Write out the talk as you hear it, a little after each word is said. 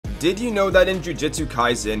Did you know that in Jujutsu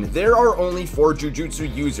Kaisen, there are only 4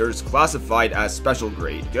 Jujutsu users classified as special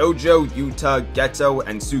grade: Gojo, Yuta, Geto,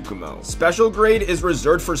 and Tsukumo. Special grade is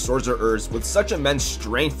reserved for sorcerers with such immense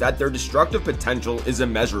strength that their destructive potential is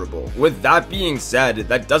immeasurable. With that being said,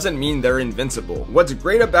 that doesn't mean they're invincible. What's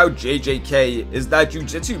great about JJK is that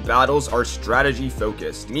Jujutsu battles are strategy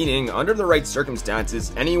focused, meaning under the right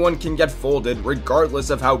circumstances, anyone can get folded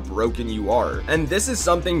regardless of how broken you are. And this is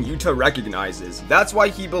something Yuta recognizes. That's why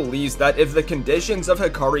he believes that if the conditions of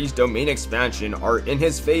Hikari's domain expansion are in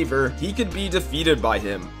his favor, he could be defeated by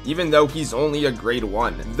him, even though he's only a grade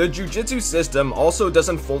 1. The Jujutsu system also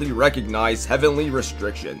doesn't fully recognize heavenly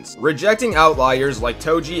restrictions, rejecting outliers like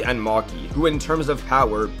Toji and Maki, who in terms of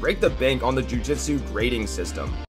power break the bank on the Jujutsu grading system.